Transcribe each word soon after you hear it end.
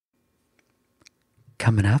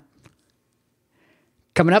Coming up.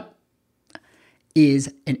 Coming up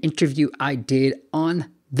is an interview I did on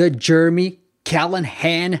the Jeremy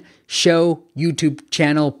Callahan Show YouTube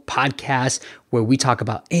channel podcast, where we talk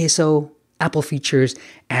about ASO, Apple features,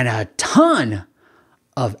 and a ton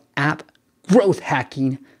of app growth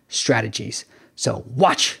hacking strategies. So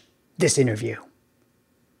watch this interview.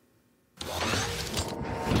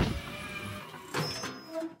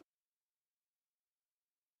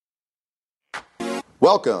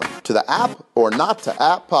 Welcome to the App or Not to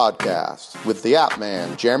App podcast with the App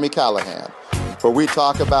Man, Jeremy Callahan, where we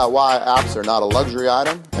talk about why apps are not a luxury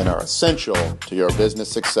item and are essential to your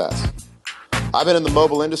business success. I've been in the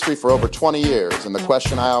mobile industry for over 20 years, and the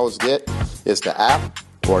question I always get is to app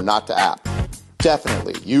or not to app.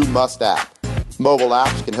 Definitely, you must app. Mobile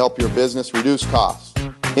apps can help your business reduce costs,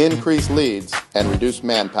 increase leads, and reduce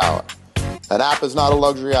manpower. An app is not a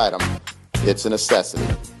luxury item, it's a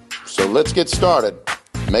necessity. So let's get started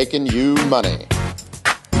making you money.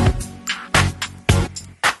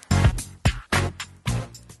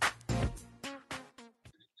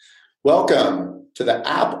 Welcome to the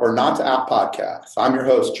App or Not to App podcast. I'm your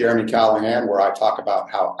host, Jeremy Callahan, where I talk about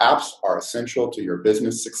how apps are essential to your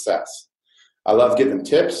business success. I love giving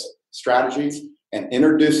tips, strategies, and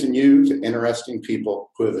introducing you to interesting people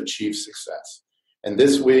who have achieved success. And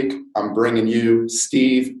this week, I'm bringing you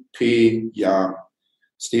Steve P. Young.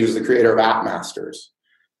 Steve is the creator of App Masters,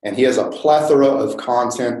 and he has a plethora of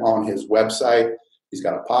content on his website. He's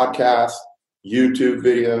got a podcast, YouTube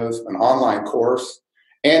videos, an online course,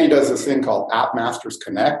 and he does this thing called App Masters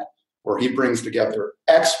Connect, where he brings together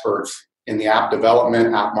experts in the app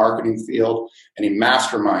development, app marketing field, and he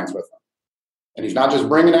masterminds with them. And he's not just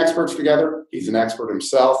bringing experts together, he's an expert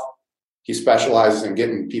himself. He specializes in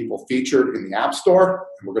getting people featured in the App Store,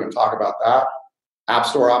 and we're going to talk about that. App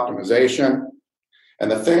Store optimization. And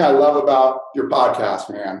the thing I love about your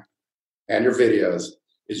podcast, man, and your videos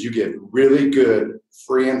is you give really good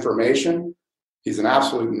free information. He's an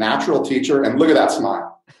absolute natural teacher. And look at that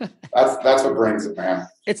smile. That's what brings it, man.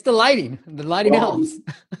 It's the lighting. The lighting helps.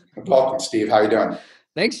 Welcome, Steve. How you doing?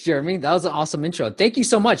 Thanks, Jeremy. That was an awesome intro. Thank you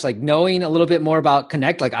so much. Like, knowing a little bit more about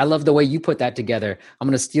Connect, like, I love the way you put that together. I'm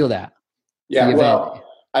going to steal that. Yeah, well,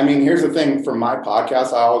 I mean, here's the thing for my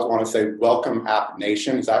podcast. I always want to say, welcome, App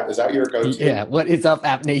Nation. Is that your go-to? Yeah. What is up,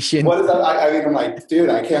 App Nation? What is that? I mean, I'm like, dude,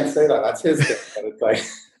 I can't say that. That's his thing. But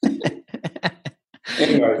it's like,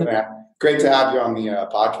 anyways, man, great to have you on the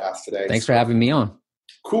podcast today. Thanks for having me on.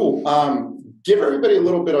 Cool. Give everybody a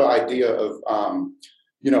little bit of idea of,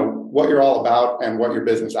 what you're all about and what your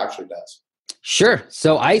business actually does. Sure.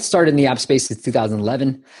 So I started in the app space in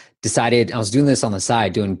 2011. Decided I was doing this on the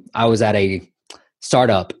side. I was at a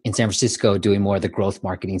startup in San Francisco doing more of the growth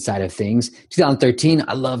marketing side of things. 2013,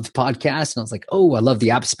 I loved podcasts, and I was like, oh, I love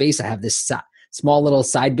the app space. I have this small little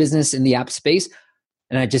side business in the app space.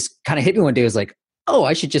 And I just kind of hit me one day. I was like, oh,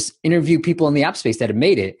 I should just interview people in the app space that have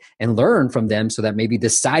made it and learn from them so that maybe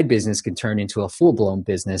this side business can turn into a full-blown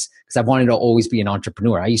business, because I wanted to always be an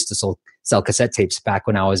entrepreneur. I used to sell cassette tapes back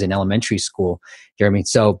when I was in elementary school, Jeremy.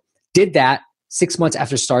 So did that. 6 months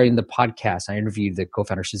after starting the podcast, I interviewed the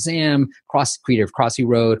co-founder Shazam, creator of Crossy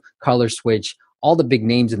Road, Color Switch, all the big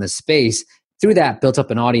names in the space. Through that, built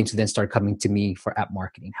up an audience who then started coming to me for app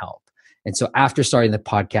marketing help. And so after starting the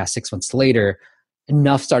podcast 6 months later,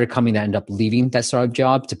 enough started coming that I ended up leaving that startup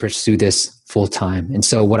job to pursue this full time. And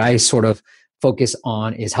so what I sort of focus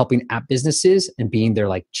on is helping app businesses and being their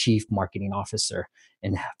like chief marketing officer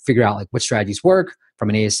and figure out like what strategies work from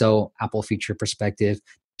an ASO, Apple feature perspective.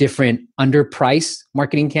 Different underpriced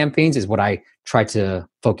marketing campaigns is what I try to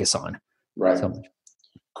focus on. Right.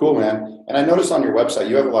 Cool, man. And I noticed on your website,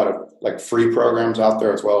 you have a lot of like free programs out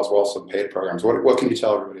there as well as some paid programs. What can you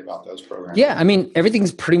tell everybody about those programs? Yeah. I mean,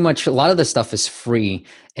 everything's pretty much, a lot of the stuff is free.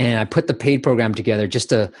 And I put the paid program together just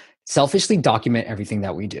to selfishly document everything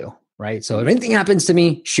that we do. Right. So if anything happens to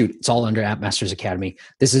me, shoot, it's all under App Masters Academy.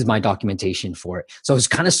 This is my documentation for it. So it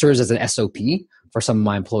kind of serves as an SOP for some of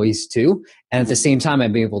my employees too. And at the same time,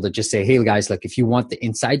 I'd be able to just say, hey guys, like if you want the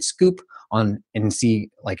inside scoop on and see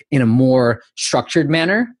like in a more structured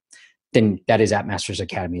manner, then that is App Masters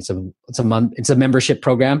Academy. It's a membership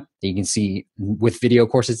program that you can see with video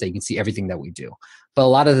courses that you can see everything that we do. But a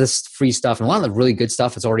lot of this free stuff and a lot of the really good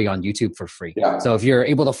stuff is already on YouTube for free. Yeah. So if you're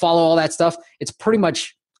able to follow all that stuff, it's pretty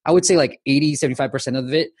much, I would say like 80-75%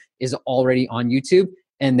 of it is already on YouTube.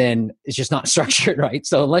 And then it's just not structured, right?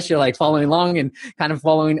 So unless you're like following along and kind of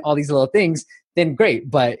following all these little things, then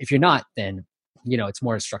great. But if you're not, then, it's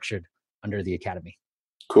more structured under the Academy.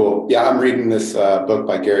 Cool. Yeah, I'm reading this book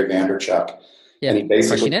by Gary Vaynerchuk. Yeah, and he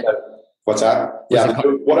basically said, what's that?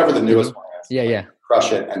 Whatever the newest one is. Yeah.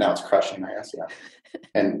 Crush It, and now it's crushing, I guess. Yeah.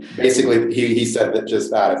 And basically he said that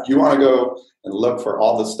just that, if you want to go and look for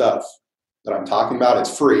all the stuff that I'm talking about,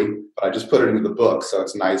 it's free, but I just put it into the book. So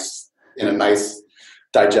it's nice in a nice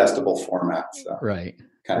digestible format. So Right.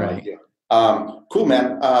 kind of like you. Cool,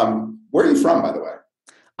 man. Where are you from, by the way?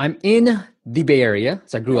 I'm in the Bay Area.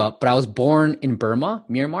 So I grew up, but I was born in Burma,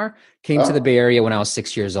 Myanmar, came to the Bay Area when I was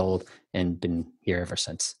 6 years old and been here ever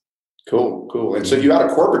since. Cool. And so you had a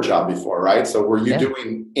corporate job before, right? So were you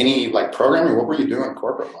doing any like programming? What were you doing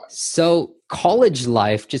corporate wise? So college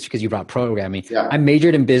life, just because you brought programming, I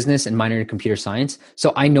majored in business and minored in computer science.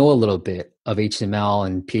 So I know a little bit of HTML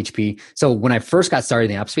and PHP. So when I first got started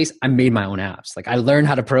in the app space, I made my own apps. Like I learned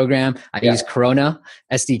how to program. I used Corona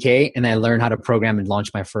SDK, and I learned how to program and launch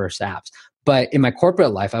my first apps. But in my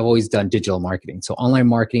corporate life, I've always done digital marketing. So online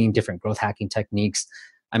marketing, different growth hacking techniques.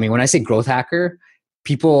 I mean, when I say growth hacker,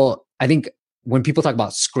 I think when people talk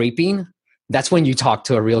about scraping, that's when you talk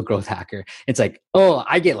to a real growth hacker. It's like, oh,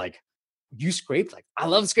 I get like, you scraped? Like, I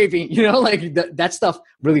love scraping, like that stuff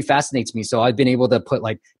really fascinates me. So I've been able to put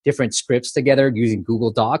like different scripts together using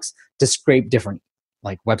Google Docs to scrape different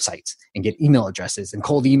like websites and get email addresses and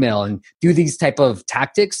cold email and do these type of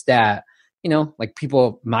tactics that, like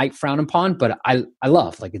people might frown upon, but I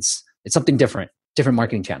love. Like it's something different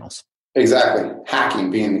marketing channels. Exactly.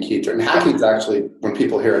 Hacking being the key term. Hacking is actually, when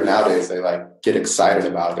people hear it nowadays, they like get excited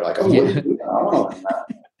about it. They're like, oh, what are you doing? I want to learn that.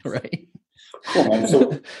 Right. Cool, man.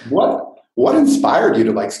 So what inspired you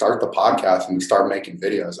to like start the podcast and start making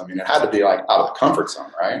videos? I mean, it had to be like out of the comfort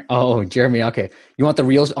zone, right? Oh, Jeremy. Okay. You want the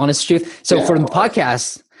real honest truth? So for the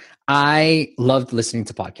podcast, I loved listening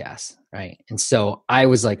to podcasts. Right. And so I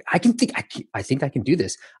was like, I think I can do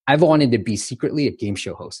this. I've wanted to be secretly a game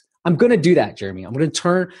show host. I'm going to do that, Jeremy. I'm going to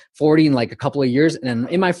turn 40 in like a couple of years. And then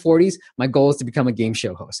in my 40s, my goal is to become a game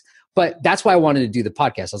show host. But that's why I wanted to do the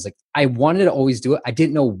podcast. I was like, I wanted to always do it. I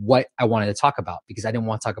didn't know what I wanted to talk about because I didn't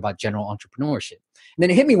want to talk about general entrepreneurship. And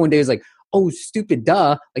then it hit me one day. It was like, oh, stupid,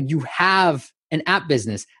 duh. Like you have an app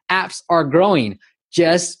business. Apps are growing.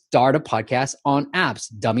 Just start a podcast on apps,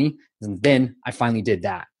 dummy. And then I finally did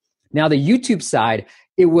that. Now, the YouTube side,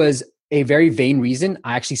 it was a very vain reason.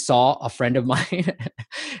 I actually saw a friend of mine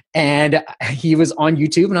and he was on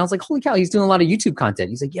YouTube and I was like, holy cow, he's doing a lot of YouTube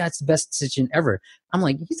content. He's like, yeah, it's the best decision ever. I'm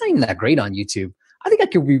like, he's not even that great on YouTube. I think I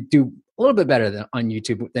could do a little bit better on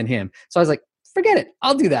YouTube than him. So I was like, forget it.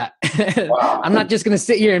 I'll do that. Wow. I'm not just going to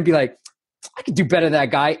sit here and be like, I could do better than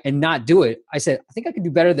that guy and not do it. I said, I think I could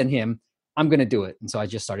do better than him. I'm going to do it. And so I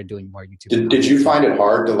just started doing more YouTube. Did you find it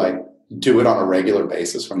hard to like do it on a regular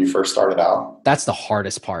basis when you first started out? That's the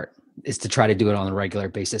hardest part, is to try to do it on a regular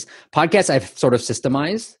basis. Podcasts I've sort of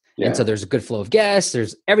systemized. Yeah. And so there's a good flow of guests.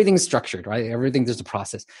 Everything's structured, right? There's a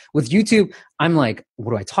process. With YouTube, I'm like,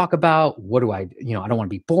 what do I talk about? What do I don't want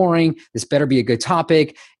to be boring. This better be a good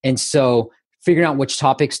topic. And so figuring out which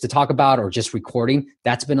topics to talk about or just recording,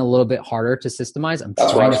 that's been a little bit harder to systemize. I'm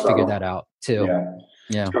trying to figure that out too.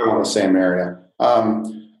 Yeah. It's in the same area.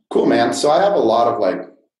 Cool, man. So I have a lot of like,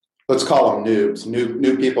 let's call them noobs,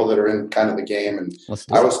 new people that are in kind of the game. And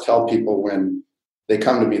I always tell people when they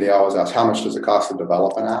come to me, they always ask, how much does it cost to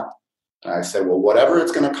develop an app? And I say, well, whatever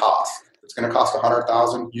it's going to cost. It's going to cost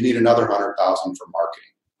 $100,000. You need another $100,000 for marketing.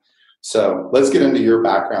 So let's get into your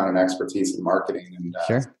background and expertise in marketing. And,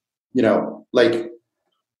 sure. Like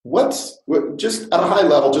just at a high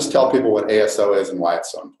level, just tell people what ASO is and why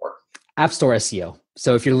it's so important. App Store SEO.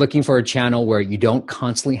 So if you're looking for a channel where you don't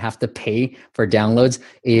constantly have to pay for downloads,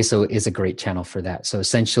 ASO is a great channel for that. So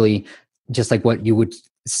essentially, just like what you would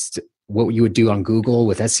do on Google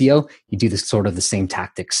with SEO, you do this sort of the same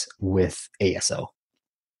tactics with ASO.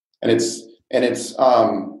 And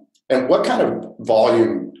what kind of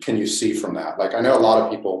volume can you see from that? Like, I know a lot of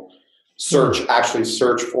people actually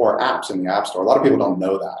search for apps in the App Store. A lot of people don't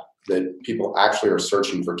know that people actually are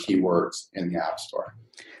searching for keywords in the App Store.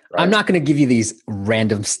 Right. I'm not going to give you these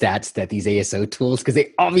random stats that these ASO tools, because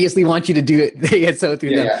they obviously want you to do it, the ASO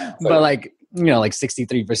through them. Yeah. But like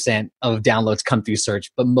 63% of downloads come through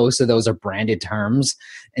search, but most of those are branded terms.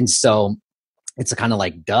 And so it's kind of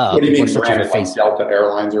like, duh. What do you mean branded, like Delta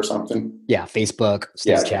Airlines or something? Yeah, Facebook,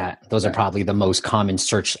 Snapchat. Those are probably the most common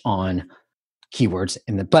search on keywords.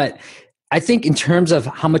 But I think in terms of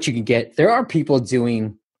how much you can get, there are people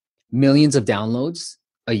doing millions of downloads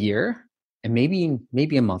a year. And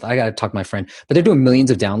maybe a month. I got to talk to my friend, but they're doing millions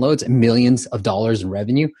of downloads and millions of dollars in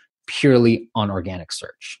revenue purely on organic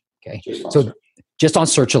search. Okay. Just on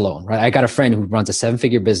search alone, right? I got a friend who runs a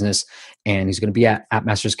 7-figure business and he's going to be at App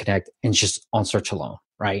Masters Connect and just on search alone.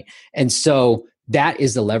 Right. And so that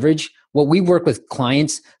is the leverage. What we work with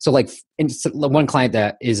clients. So like one client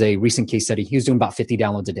that is a recent case study, he was doing about 50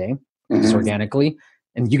 downloads a day just organically.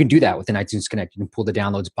 And you can do that within iTunes Connect. You can pull the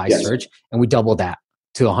downloads by search, and we double that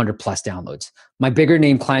to 100 plus downloads. My bigger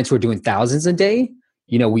name clients who are doing thousands a day,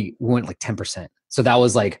 we went like 10%. So that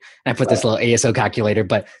was like, and I put this little ASO calculator,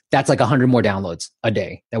 but that's like 100 more downloads a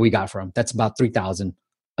day that we got from. That's about 3,000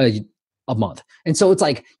 a month. And so it's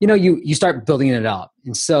like, you start building it up.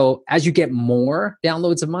 And so as you get more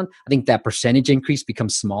downloads a month, I think that percentage increase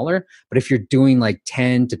becomes smaller. But if you're doing like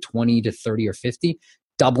 10 to 20 to 30 or 50,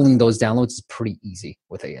 doubling those downloads is pretty easy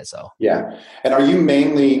with ASO. Yeah. And are you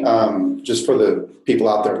mainly, just for the people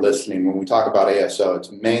out there listening, when we talk about ASO,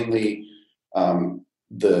 it's mainly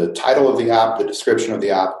the title of the app, the description of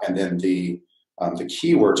the app, and then the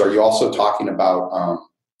keywords. Are you also talking about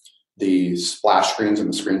the splash screens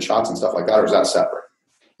and the screenshots and stuff like that, or is that separate?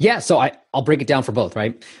 Yeah. So I'll break it down for both,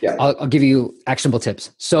 right? Yeah. I'll give you actionable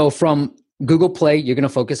tips. So from Google Play, you're going to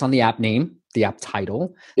focus on the app name, the app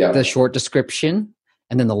title, the short description,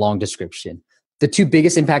 and then the long description. The two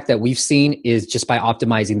biggest impact that we've seen is just by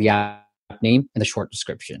optimizing the app name and the short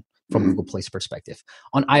description from Google Play's perspective.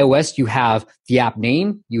 On iOS, you have the app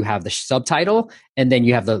name, you have the subtitle, and then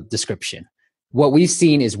you have the description. What we've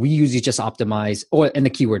seen is we usually just optimize, in the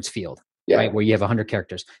keywords field, right, where you have 100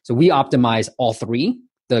 characters. So we optimize all three,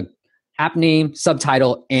 the app name,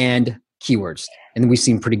 subtitle, and keywords. And then we've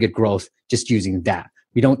seen pretty good growth just using that.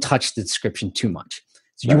 We don't touch the description too much.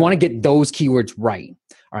 So you want to get those keywords right.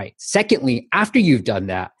 All right. Secondly, after you've done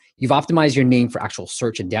that, you've optimized your name for actual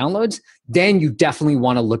search and downloads. Then you definitely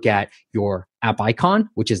want to look at your app icon,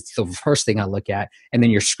 which is the first thing I look at, and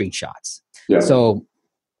then your screenshots. Yeah. So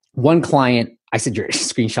one client, I said your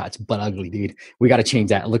screenshots, but ugly, dude. We got to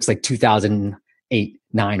change that. It looks like 2008-9,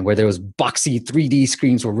 where there was boxy 3D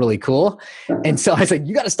screens were really cool. And so I said,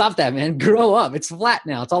 you got to stop that, man. Grow up. It's flat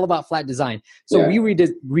now. It's all about flat design. So we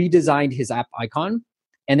redesigned his app icon.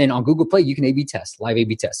 And then on Google Play, you can A/B test, live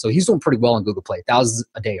A/B test. So he's doing pretty well on Google Play, thousands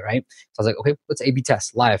a day, right? So I was like, okay, let's A/B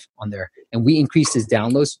test live on there. And we increased his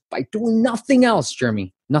downloads by doing nothing else,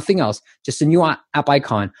 Jeremy. Nothing else. Just a new app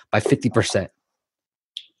icon by 50%.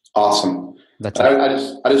 Awesome. That's I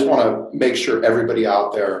just want to make sure everybody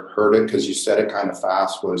out there heard it, because you said it kind of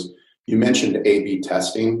fast. Was you mentioned A/B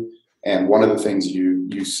testing, and one of the things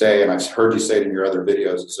you say, and I've heard you say it in your other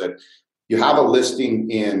videos, is that you have a listing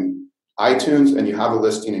in iTunes and you have a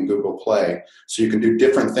listing in Google Play, so you can do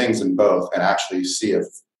different things in both and actually see if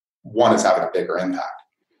one is having a bigger impact.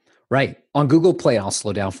 Right. On Google Play, I'll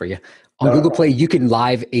slow down for you. On Google Play, you can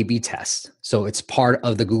live A/B test. So it's part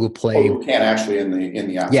of the Google Play. You can actually in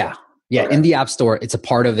the app. Yeah. Yeah. Okay. In the App Store, it's a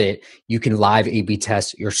part of it. You can live A/B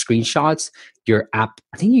test your screenshots, your app.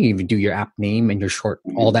 I think you can even do your app name and your short,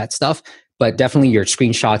 all that stuff. But definitely your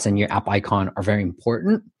screenshots and your app icon are very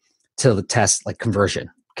important to the test, like conversion,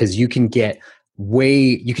 because you can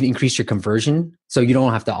increase your conversion. So you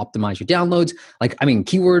don't have to optimize your downloads.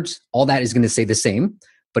 Keywords, all that is going to stay the same.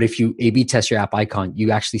 But if you A/B test your app icon,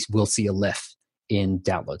 you actually will see a lift in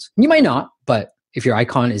downloads. You might not, but if your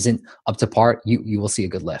icon isn't up to par, you will see a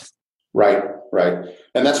good lift. Right.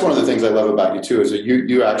 And that's one of the things I love about you too, is that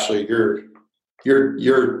you actually,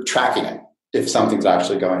 you're tracking it if something's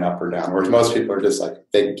actually going up or down, whereas most people are just like,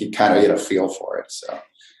 they kind of get a feel for it. So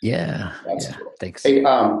that's cool. Thanks. Hey,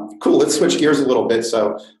 cool. Let's switch gears a little bit.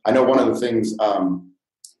 So I know one of the things,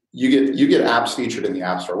 you get apps featured in the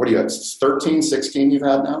App Store. What do you have? 13, 16 you've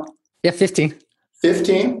had now? Yeah, 15.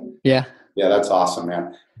 15? Yeah. Yeah, that's awesome,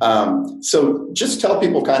 man. So just tell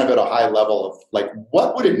people kind of at a high level of like,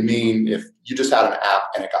 what would it mean if you just had an app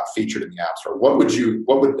and it got featured in the App Store? What would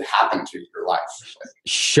happen to your life?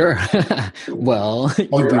 Sure. Well,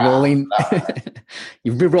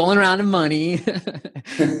 you'd be rolling around in money.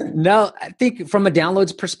 No, I think from a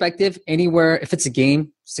downloads perspective, anywhere, if it's a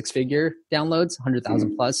game, 6-figure downloads,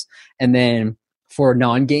 100,000 plus. And then for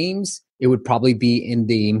non-games, it would probably be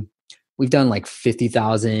we've done like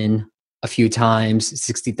 50,000 a few times,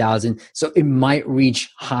 60,000. So it might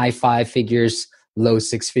reach high 5 figures, low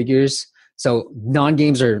 6 figures. So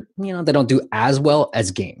non-games are, they don't do as well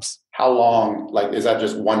as games. How long? Like, is that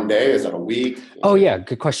just one day? Is that a week? Oh yeah.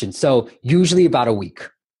 Good question. So usually about a week.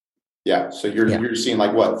 Yeah. So you're seeing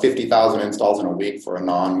like what, 50,000 installs in a week for a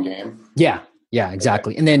non-game? Yeah. Yeah,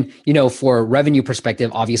 exactly. Okay. And then, for revenue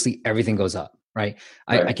perspective, obviously everything goes up. Right.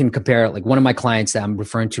 I can compare, like one of my clients that I'm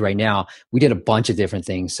referring to right now, we did a bunch of different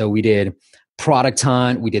things. So we did product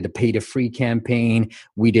hunt, we did a pay to free campaign,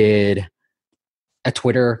 we did a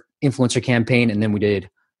Twitter influencer campaign, and then we did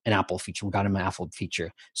an Apple feature. We got him an Apple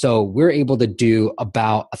feature. So we're able to do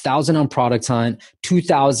about 1,000 on product hunt,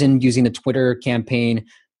 2,000 using the Twitter campaign,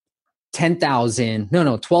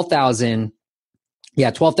 12,000 Yeah,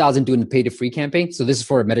 12,000 doing the pay to free campaign. So this is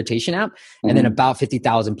for a meditation app, and then about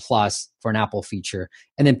 50,000 plus for an Apple feature.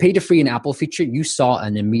 And then pay to free and Apple feature, you saw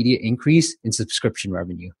an immediate increase in subscription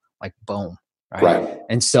revenue, like boom. Right.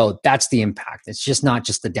 And so that's the impact. It's just not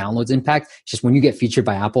just the downloads impact. It's just when you get featured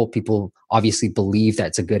by Apple, people obviously believe that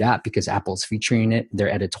it's a good app because Apple's featuring it, their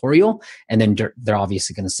editorial, and then they're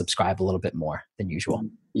obviously going to subscribe a little bit more than usual.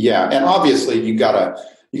 Yeah, and obviously you gotta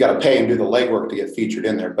pay and do the legwork to get featured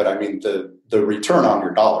in there. But I mean, the return on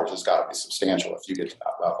your dollars has got to be substantial if you get to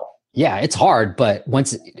that level. Yeah, it's hard, but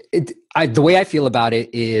once the way I feel about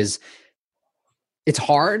it is, it's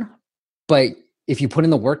hard, but if you put in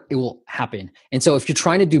the work, it will happen. And so if you're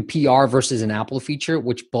trying to do PR versus an Apple feature,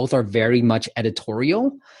 which both are very much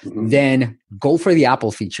editorial, then go for the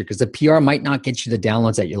Apple feature, because the PR might not get you the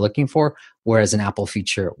downloads that you're looking for, whereas an Apple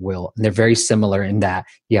feature will. And they're very similar in that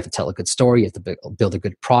you have to tell a good story, you have to build a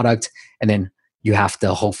good product, and then you have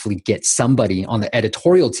to hopefully get somebody on the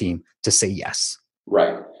editorial team to say yes.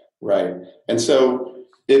 Right. And so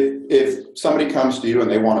if somebody comes to you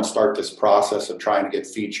and they want to start this process of trying to get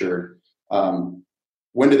featured,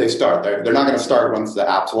 when do they start? They're not going to start once the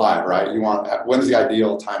app's live, right? When's the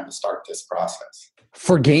ideal time to start this process?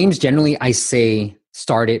 For games, generally, I say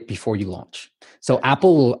start it before you launch. So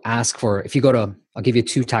Apple will ask for, if you go to, I'll give you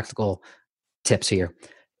 2 tactical tips here.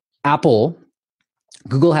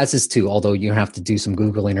 Google has this too, although you have to do some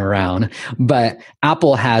Googling around, but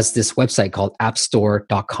Apple has this website called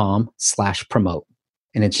appstore.com/promote.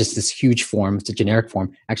 And it's just this huge form. It's a generic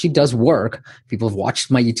form. Actually does work. People have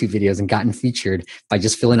watched my YouTube videos and gotten featured by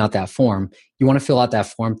just filling out that form. You want to fill out that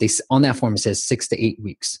form. On that form, it says 6 to 8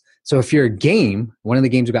 weeks. So if you're a game, one of the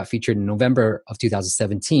games we got featured in November of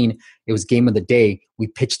 2017, it was Game of the Day. We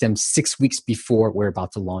pitched them 6 weeks before we're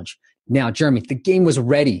about to launch. Now, Jeremy, the game was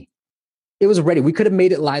ready. It was ready. We could have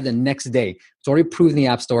made it live the next day. It's already approved in the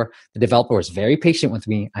App Store. The developer was very patient with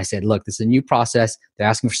me. I said, look, this is a new process. They're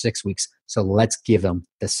asking for 6 weeks. So let's give them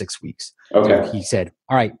the 6 weeks. Okay. So he said,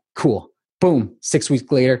 all right, cool. Boom. 6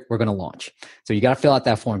 weeks later, we're going to launch. So you got to fill out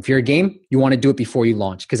that form. If you're a game, you want to do it before you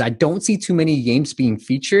launch, because I don't see too many games being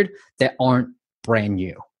featured that aren't brand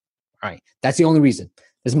new. All right. That's the only reason.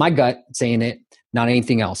 This is my gut saying it, not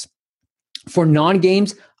anything else. For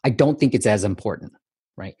non-games, I don't think it's as important.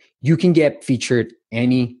 Right? You can get featured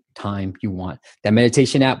any time you want. That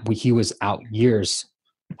meditation app, he was out years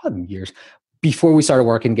before we started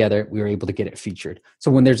working together. We were able to get it featured.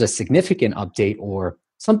 So when there's a significant update or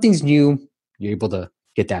something's new, you're able to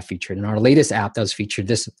get that featured. And our latest app that was featured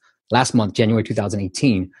this last month, January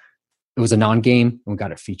 2018, it was a non-game and we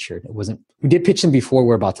got it featured. We did pitch them before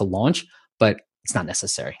we're about to launch, but it's not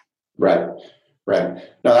necessary. Right. No,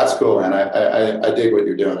 that's cool. And I dig what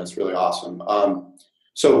you're doing. It's really awesome.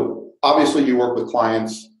 So obviously you work with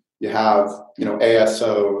clients, you have,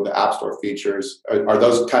 ASO, the App Store features. Are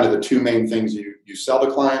those kind of the 2 main things you sell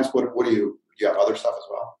to clients? What do you have other stuff as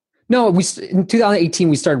well? No, in 2018,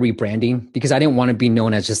 we started rebranding because I didn't want to be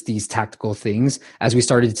known as just these tactical things. As we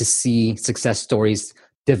started to see success stories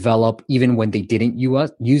develop, even when they didn't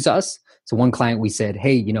use us. So one client, we said,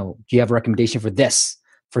 hey, do you have a recommendation for this?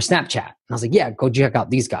 For Snapchat. And I was like, yeah, go check out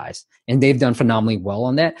these guys. And they've done phenomenally well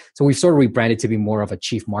on that. So we've sort of rebranded to be more of a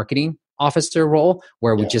chief marketing officer role,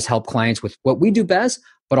 where we just help clients with what we do best,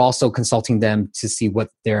 but also consulting them to see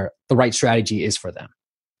what the right strategy is for them.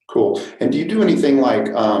 Cool. And do you do anything like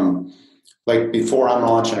before I'm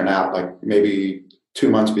launching an app, like maybe 2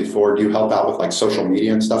 months before, do you help out with like social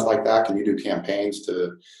media and stuff like that? Can you do campaigns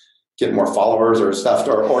to get more followers or stuff,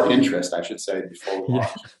 or interest, I should say, before we launch?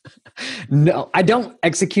 No, I don't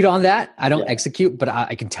execute on that. I don't execute, but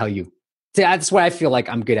I can tell you. That's what I feel like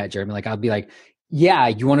I'm good at, Jeremy. Like I'll be like, yeah,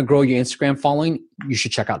 you want to grow your Instagram following? You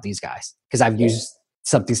should check out these guys, because I've used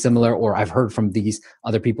something similar, or I've heard from these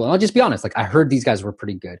other people. And I'll just be honest, like I heard these guys were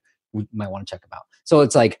pretty good. We might want to check them out. So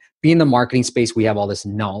it's like being in the marketing space, we have all this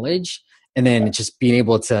knowledge, and then just being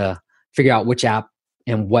able to figure out which app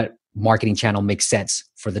and what marketing channel makes sense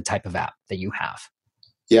for the type of app that you have.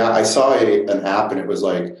 Yeah, I saw an app, and it was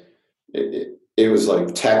like it was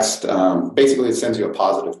like text. Basically, it sends you a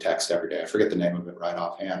positive text every day. I forget the name of it right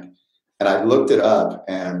offhand. And I looked it up,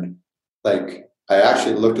 and like I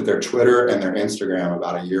actually looked at their Twitter and their Instagram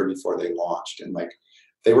about a year before they launched, and like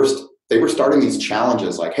they were starting these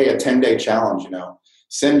challenges, like, hey, a 10-day challenge,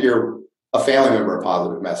 send a family member a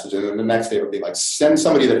positive message. And then the next day it would be like, send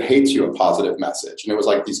somebody that hates you a positive message. And it was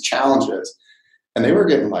like these challenges, and they were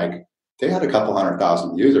getting like, they had a couple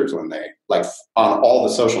 100,000 users when they like on all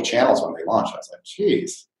the social channels when they launched. I was like,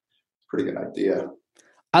 geez, pretty good idea.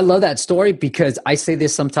 I love that story, because I say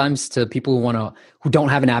this sometimes to people who don't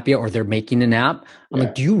have an app yet, or they're making an app. I'm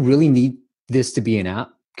like, do you really need this to be an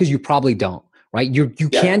app? Because you probably don't. right? You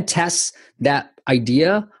can test that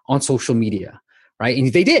idea on social media, right?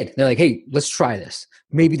 And they did. They're like, hey, let's try this.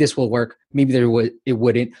 Maybe this will work. Maybe it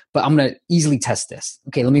wouldn't, but I'm going to easily test this.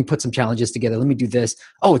 Okay, let me put some challenges together. Let me do this.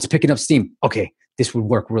 Oh, it's picking up steam. Okay, this would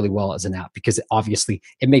work really well as an app because obviously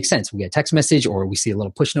it makes sense. We get a text message or we see a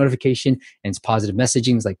little push notification and it's positive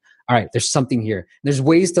messaging. It's like, all right, there's something here. There's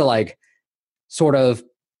ways to like sort of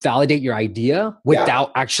validate your idea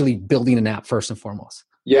without actually building an app first and foremost.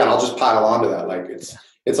 Yeah, I'll just pile onto that. Like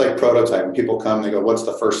it's like prototyping. People come, they go, what's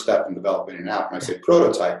the first step in developing an app? And I say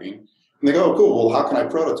prototyping. And they go, oh, cool. Well, how can I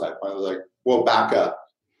prototype? I was like, well, back up.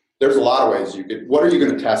 There's a lot of ways you could. What are you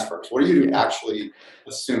going to test first? What are you actually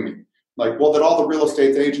assuming? Like, well, that all the real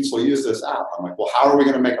estate agents will use this app. I'm like, well, how are we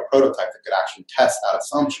going to make a prototype that could actually test that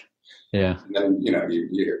assumption? Yeah. And then, you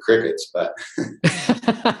hear crickets, but.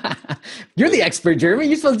 You're the expert, Jeremy.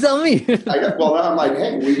 You're supposed to tell me. Well, I'm like,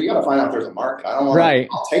 hey, we got to find out there's a market. I don't want to,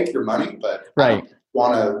 I'll take your money, but I don't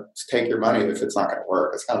want to take your money if it's not going to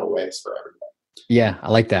work. It's kind of a waste for everybody. Yeah, I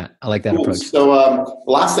like that. I like that approach. So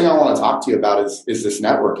the last thing I want to talk to you about is this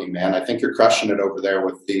networking, man. I think you're crushing it over there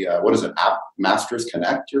with the, what is it, App Masters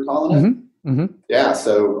Connect you're calling it? Mm-hmm. Mm-hmm. Yeah.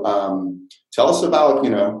 So tell us about,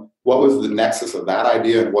 what was the nexus of that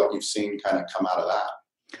idea and what you've seen kind of come out of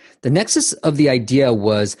that? The nexus of the idea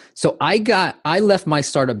was, so I left my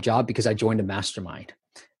startup job because I joined a mastermind.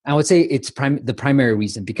 I would say it's the primary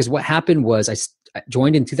reason, because what happened was I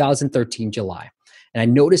joined in 2013, July. And I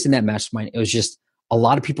noticed in that mastermind, it was just a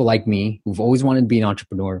lot of people like me who've always wanted to be an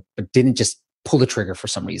entrepreneur, but didn't just pull the trigger for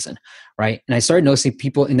some reason, right? And I started noticing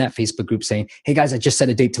people in that Facebook group saying, hey guys, I just set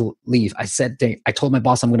a date to leave. I told my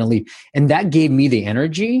boss I'm going to leave. And that gave me the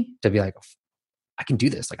energy to be like, I can do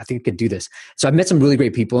this. Like, I think I could do this. So I've met some really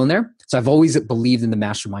great people in there. So I've always believed in the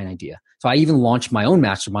mastermind idea. So I even launched my own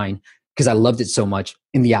mastermind because I loved it so much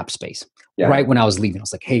in the app space. Yeah. Right when I was leaving, I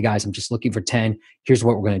was like, hey guys, I'm just looking for 10. Here's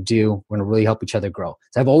what we're going to do. We're going to really help each other grow.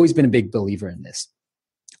 So I've always been a big believer in this.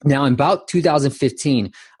 Now, in about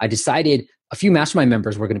 2015, I decided a few mastermind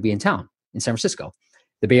members were going to be in town in San Francisco,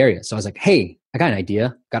 the Bay Area. So I was like, hey, I got an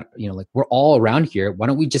idea. We're all around here. Why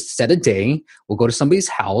don't we just set a day? We'll go to somebody's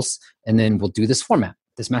house and then we'll do this format,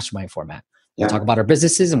 this mastermind format. We'll talk about our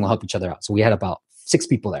businesses and we'll help each other out. So we had about 6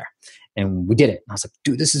 people there. And we did it. And I was like,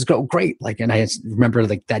 dude, this is great. And I remember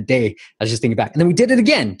that day, I was just thinking back. And then we did it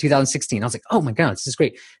again, 2016. I was like, oh my God, this is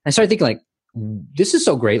great. And I started thinking this is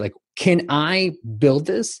so great. Can I build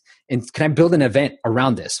this? And can I build an event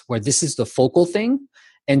around this where this is the focal thing?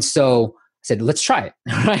 And so I said, let's try it.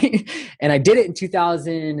 Right. And I did it in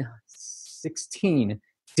 2016.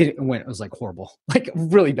 It was horrible,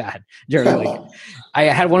 really bad. Jeremy, I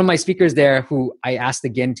had one of my speakers there who I asked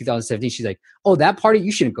again in 2017. She's like, oh, that party,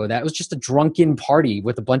 you shouldn't go. That was just a drunken party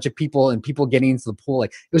with a bunch of people and people getting into the pool.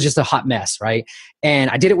 It was just a hot mess. Right. And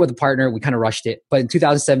I did it with a partner. We kind of rushed it. But in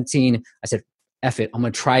 2017, I said, F it. I'm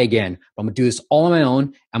going to try again. But I'm going to do this all on my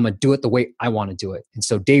own. I'm going to do it the way I want to do it. And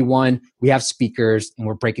so day one, we have speakers and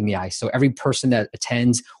we're breaking the ice. So every person that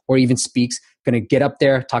attends or even speaks, going to get up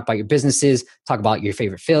there, talk about your businesses, talk about your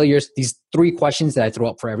favorite failures. These 3 questions that I throw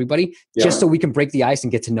up for everybody, just so we can break the ice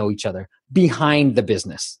and get to know each other behind the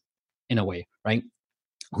business in a way, right?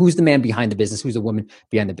 Who's the man behind the business? Who's the woman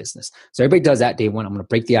behind the business? So everybody does that day one. I'm going to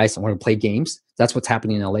break the ice and we're going to play games. That's what's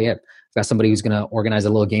happening in LA. I've got somebody who's going to organize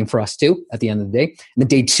a little game for us too at the end of the day. And then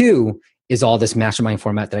day 2 is all this mastermind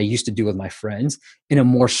format that I used to do with my friends in a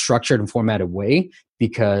more structured and formatted way,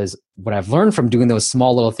 because what I've learned from doing those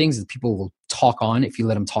small little things is people will talk on if you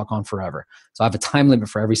let them talk on forever. So I have a time limit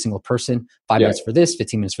for every single person, 5 minutes for this,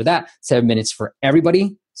 15 minutes for that, 7 minutes for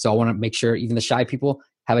everybody. So I want to make sure even the shy people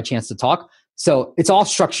have a chance to talk. So it's all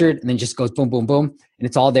structured and then just goes boom, boom, boom. And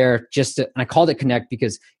it's all there and I called it Connect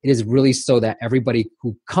because it is really so that everybody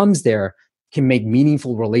who comes there can make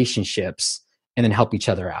meaningful relationships and then help each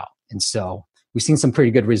other out. And so we've seen some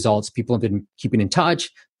pretty good results. People have been keeping in touch,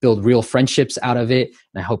 build real friendships out of it.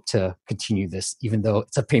 And I hope to continue this, even though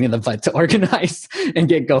it's a pain in the butt to organize and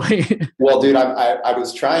get going. Well, dude, I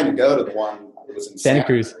was trying to go to the one that was in Santa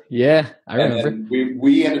Cruz. Yeah, I remember. And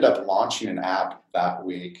we ended up launching an app that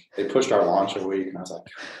week. They pushed our launch a week, and I was like,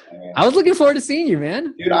 man. I was looking forward to seeing you,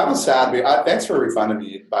 man. Dude, I was sad. Thanks for refunding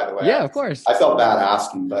me, by the way. Yeah, of course. I felt bad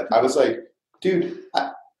asking, but I was like, dude,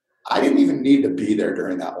 I didn't even need to be there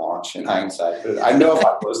during that launch in hindsight. But I know if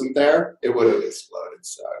I wasn't there, it would have exploded.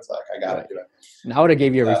 So I was like, I got to do it. And I would have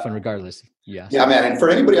gave you a refund regardless. Yeah, man. And for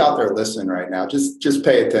anybody out there listening right now, just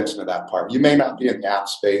pay attention to that part. You may not be in the app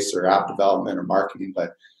space or app development or marketing,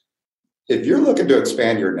 but if you're looking to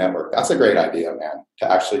expand your network, that's a great idea, man,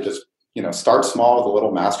 to actually just, start small with a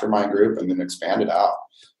little mastermind group and then expand it out.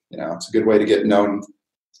 It's a good way to get known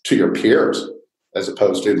to your peers. as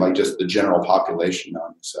opposed to like just the general population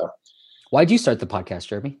knowing. So why'd you start the podcast,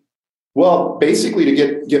 Jeremy? Well, basically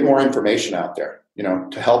to get more information out there,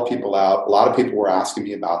 to help people out. A lot of people were asking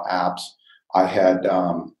me about apps. I had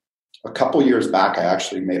a couple years back, I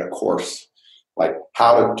actually made a course, like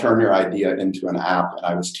how to turn your idea into an app. And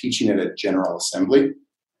I was teaching it at General Assembly.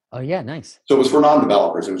 Oh yeah, nice. So it was for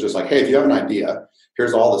non-developers. It was just like, hey, if you have an idea,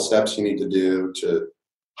 here's all the steps you need to do to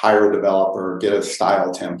hire a developer, get a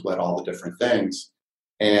style template, all the different things.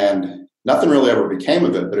 And nothing really ever became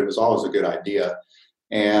of it, but it was always a good idea.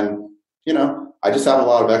 And, I just have a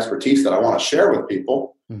lot of expertise that I want to share with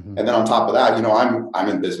people. Mm-hmm. And then on top of that, I'm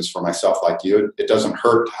in business for myself like you. It doesn't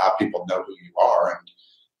hurt to have people know who you are.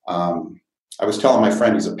 And I was telling my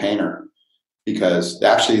friend, he's a painter, because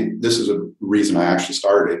actually this is a reason I actually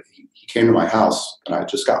started it. He came to my house and I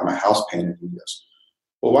just got my house painted. And he goes,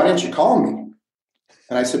 well, why didn't you call me?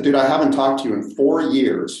 And I said, dude, I haven't talked to you in 4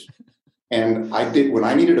 years. And when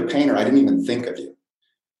I needed a painter, I didn't even think of you.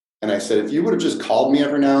 And I said, if you would have just called me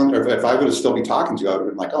every now and then, or if I would have still be talking to you, I would have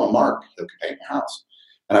been like, oh, Mark, he'll paint your house.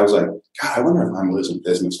 And I was like, God, I wonder if I'm losing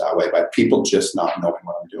business that way by people just not knowing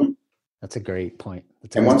what I'm doing. That's a great point.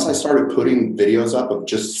 And once I started putting videos up of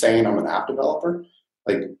just saying I'm an app developer,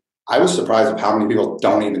 like I was surprised of how many people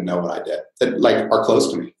don't even know what I did that like are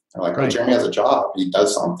close to me. They're like, oh, Jeremy has a job. He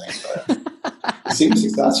does something, but he seems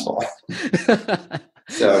successful.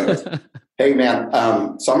 So, hey, man,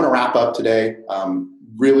 so I'm going to wrap up today.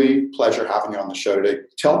 Really pleasure having you on the show today.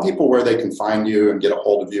 Tell people where they can find you and get a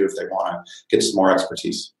hold of you if they want to get some more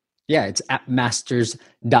expertise. Yeah, it's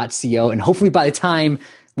appmasters.co. And hopefully by the time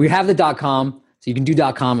we have the .com, so you can do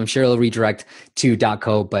 .com, I'm sure it'll redirect to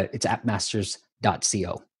 .co, but it's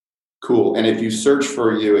appmasters.co. Cool. And if you search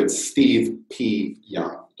for you, it's Steve P.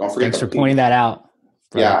 Young. Don't forget. Thanks for pointing that out.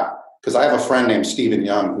 Right? Yeah, because I have a friend named Steven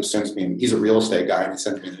Young who sends me, he's a real estate guy, and he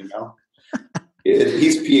sends me an email.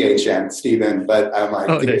 He's PHN, Steven, but I'm like,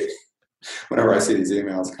 whenever I see these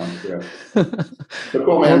emails come through. But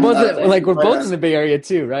cool, man. We're both in the Bay Area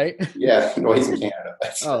too, right? Yeah, well, he's in Canada.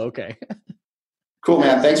 Oh, okay. Cool,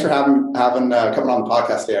 man. Thanks for coming on the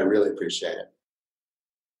podcast today. I really appreciate it.